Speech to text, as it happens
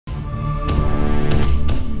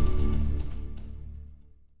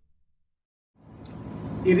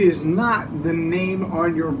It is not the name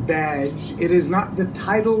on your badge. It is not the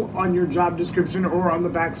title on your job description or on the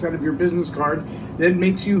backside of your business card that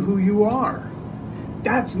makes you who you are.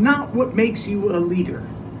 That's not what makes you a leader.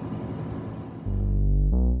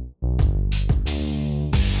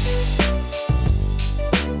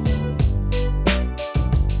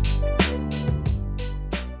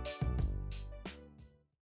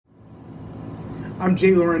 I'm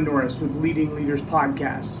Loren Norris with Leading Leaders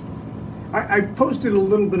Podcast. I've posted a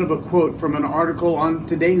little bit of a quote from an article on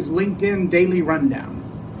today's LinkedIn Daily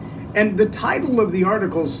Rundown. And the title of the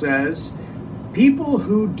article says, people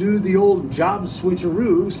who do the old job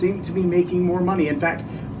switcheroo seem to be making more money. In fact,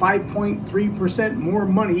 5.3% more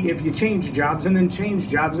money if you change jobs and then change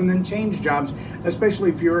jobs and then change jobs,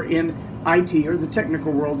 especially if you're in IT or the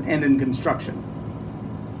technical world and in construction.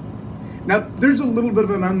 Now, there's a little bit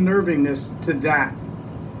of an unnervingness to that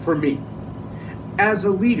for me. As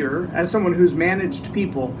a leader, as someone who's managed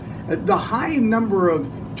people, the high number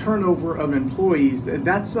of turnover of employees,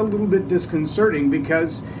 that's a little bit disconcerting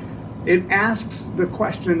because it asks the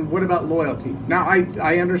question, what about loyalty? Now,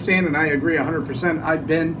 I understand and I agree 100%. I've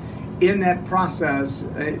been in that process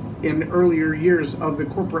in earlier years of the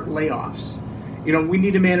corporate layoffs. You know, we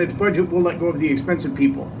need to manage budget, we'll let go of the expensive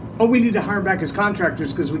people. Oh, we need to hire back as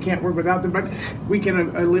contractors because we can't work without them, but we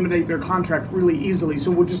can eliminate their contract really easily,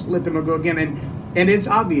 so we'll just let them go again. And it's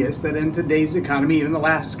obvious that in today's economy, even the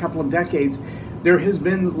last couple of decades, there has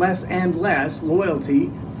been less and less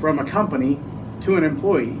loyalty from a company to an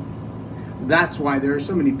employee. That's why there are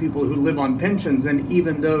so many people who live on pensions, and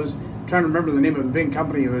even those, I'm trying to remember the name of the big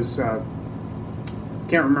company, it was,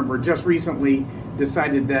 can't remember, just recently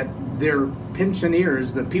decided that their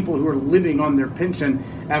pensioners, the people who are living on their pension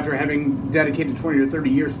after having dedicated 20 or 30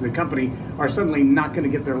 years to the company, are suddenly not going to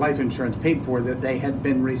get their life insurance paid for that they had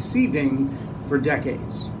been receiving for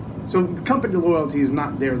decades. So the company loyalty is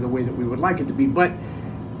not there the way that we would like it to be, but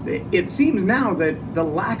it seems now that the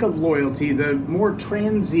lack of loyalty, the more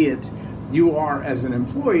transient you are as an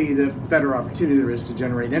employee, the better opportunity there is to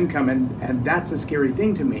generate income, and that's a scary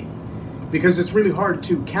thing to me because it's really hard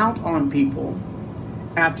to count on people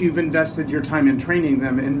after you've invested your time in training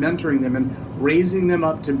them and mentoring them and raising them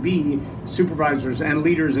up to be supervisors and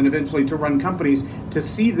leaders and eventually to run companies, to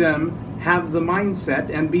see them have the mindset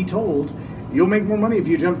and be told, you'll make more money if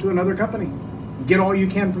you jump to another company. Get all you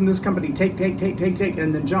can from this company. Take, and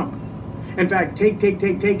then jump. In fact, take,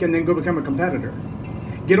 and then go become a competitor.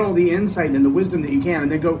 Get all the insight and the wisdom that you can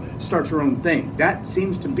and then go start your own thing. That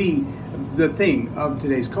seems to be the thing of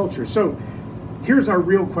today's culture. So here's our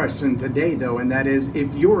real question today, though, and that is,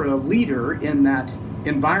 if you're a leader in that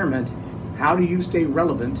environment, how do you stay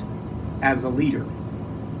relevant as a leader?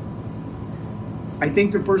 I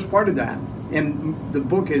think the first part of that, and the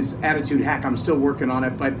book is Attitude Hack, I'm still working on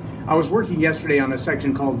it, but I was working yesterday on a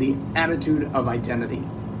section called The Attitude of Identity.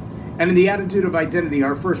 And in the Attitude of Identity,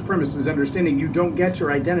 our first premise is understanding you don't get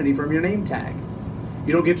your identity from your name tag.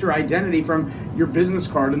 You don't get your identity from your business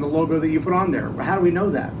card and the logo that you put on there. How do we know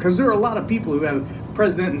that? Because there are a lot of people who have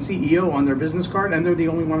president and CEO on their business card, and they're the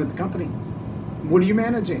only one at the company. What are you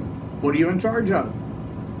managing? What are you in charge of?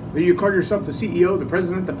 You call yourself the CEO, the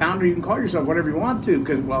president, the founder. You can call yourself whatever you want to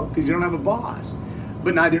because you don't have a boss.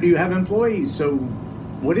 But neither do you have employees. So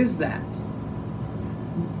what is that?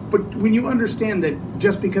 But when you understand that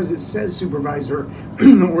just because it says supervisor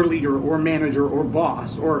or leader or manager or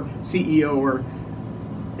boss or CEO or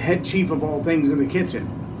head chief of all things in the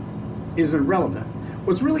kitchen is irrelevant.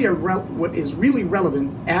 What is really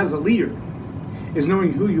relevant as a leader is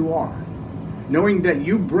knowing who you are, knowing that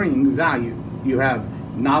you bring value. You have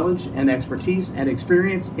knowledge and expertise and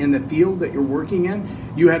experience in the field that you're working in.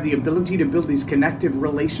 You have the ability to build these connective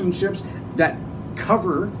relationships that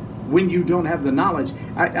cover when you don't have the knowledge.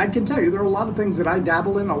 I can tell you there are a lot of things that I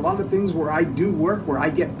dabble in, a lot of things where I do work, where I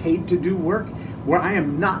get paid to do work, where I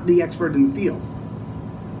am not the expert in the field.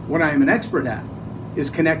 What I am an expert at is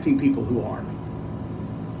connecting people who are.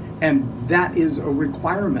 And that is a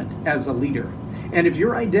requirement as a leader. And if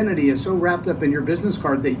your identity is so wrapped up in your business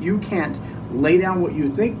card that you can't lay down what you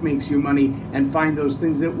think makes you money and find those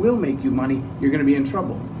things that will make you money, you're going to be in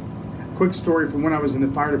trouble. Quick story from when I was in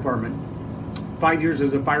the fire department. 5 years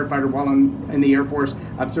as a firefighter while in the Air Force.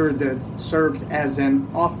 I've served as an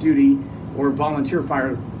off-duty or volunteer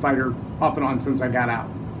firefighter off and on since I got out.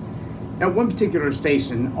 At one particular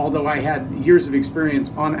station, although I had years of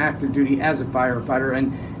experience on active duty as a firefighter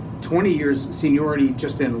and 20 years seniority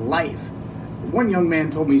just in life, one young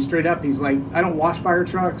man told me straight up, he's like, I don't wash fire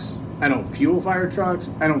trucks, I don't fuel fire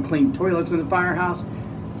trucks, I don't clean toilets in the firehouse.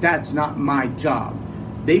 That's not my job.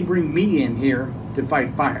 They bring me in here to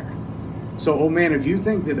fight fire. So, oh man, if you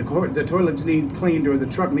think that the toilets need cleaned or the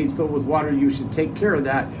truck needs filled with water, you should take care of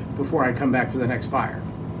that before I come back for the next fire.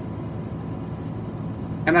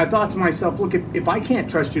 And I thought to myself, look, if I can't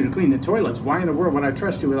trust you to clean the toilets, why in the world would I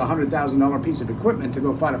trust you with a $100,000 piece of equipment to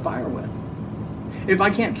go fight a fire with? If I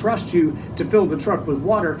can't trust you to fill the truck with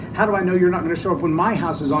water, how do I know you're not going to show up when my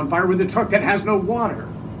house is on fire with a truck that has no water?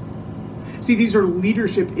 See, these are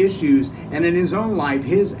leadership issues, and in his own life,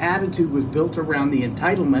 his attitude was built around the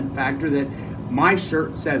entitlement factor that my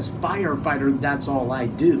shirt says firefighter, that's all I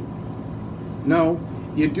do. No,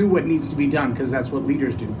 you do what needs to be done because that's what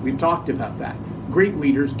leaders do. We've talked about that. Great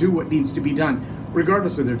leaders do what needs to be done,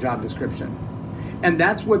 regardless of their job description. And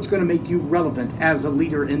that's what's going to make you relevant as a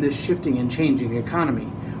leader in this shifting and changing economy.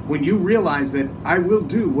 When you realize that I will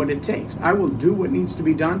do what it takes, I will do what needs to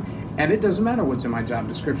be done, and it doesn't matter what's in my job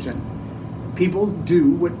description. People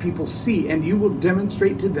do what people see, and you will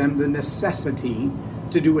demonstrate to them the necessity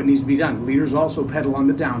to do what needs to be done. Leaders also pedal on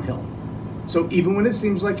the downhill. So even when it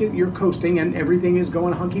seems like you're coasting and everything is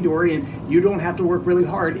going hunky-dory and you don't have to work really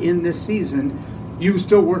hard in this season, you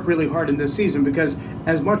still work really hard in this season, because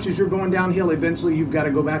as much as you're going downhill, eventually you've got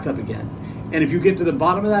to go back up again. And if you get to the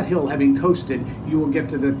bottom of that hill having coasted, you will get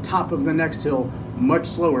to the top of the next hill much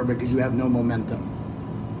slower because you have no momentum.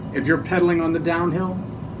 If you're pedaling on the downhill,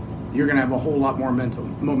 you're going to have a whole lot more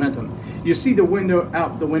momentum. You see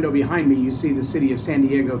out the window behind me, you see the city of San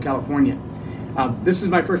Diego, California. This is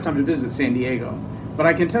my first time to visit San Diego, but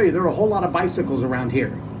I can tell you there are a whole lot of bicycles around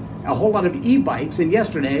here, a whole lot of e-bikes, and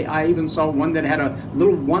yesterday I even saw one that had a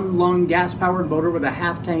little one-lung gas-powered motor with a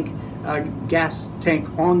half-tank gas tank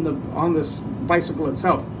on the bicycle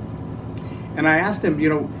itself. And I asked him,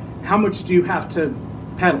 how much do you have to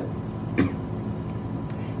pedal?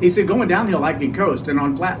 He said, going downhill, I can coast, and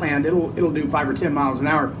on flat land, it'll do 5 or 10 miles an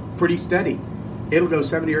hour, pretty steady. It'll go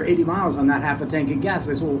 70 or 80 miles on that half a tank of gas.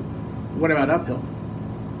 I said, well, what about uphill?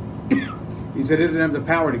 He said, it doesn't have the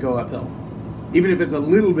power to go uphill. Even if it's a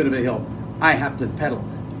little bit of a hill, I have to pedal.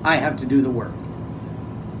 I have to do the work.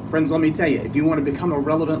 Friends, let me tell you, if you want to become a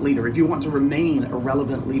relevant leader, if you want to remain a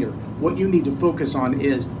relevant leader, what you need to focus on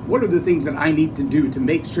is, what are the things that I need to do to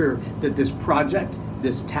make sure that this project,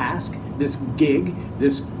 this task, this gig,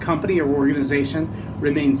 this company or organization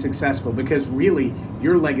remains successful? Because really,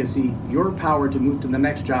 your legacy, your power to move to the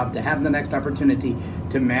next job, to have the next opportunity,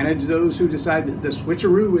 to manage those who decide that the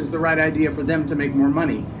switcheroo is the right idea for them to make more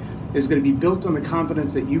money, is going to be built on the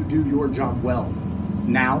confidence that you do your job well,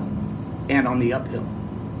 now and on the uphill.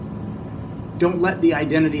 Don't let the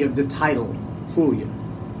identity of the title fool you.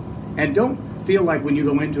 And don't feel like when you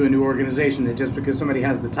go into a new organization that just because somebody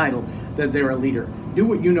has the title that they're a leader. Do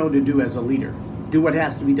what you know to do as a leader. Do what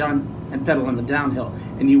has to be done and pedal on the downhill.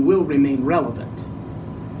 And you will remain relevant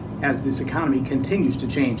as this economy continues to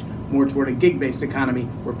change more toward a gig-based economy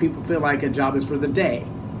where people feel like a job is for the day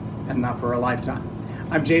and not for a lifetime.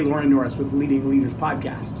 I'm Loren Norris with Leading Leaders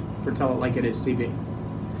Podcast for Tell It Like It Is TV.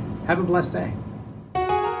 Have a blessed day.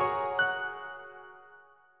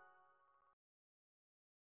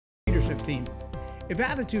 Leadership team. If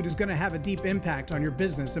attitude is going to have a deep impact on your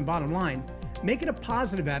business and bottom line, make it a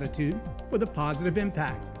positive attitude with a positive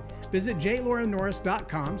impact. Visit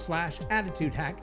jlorennorris.com/attitude hack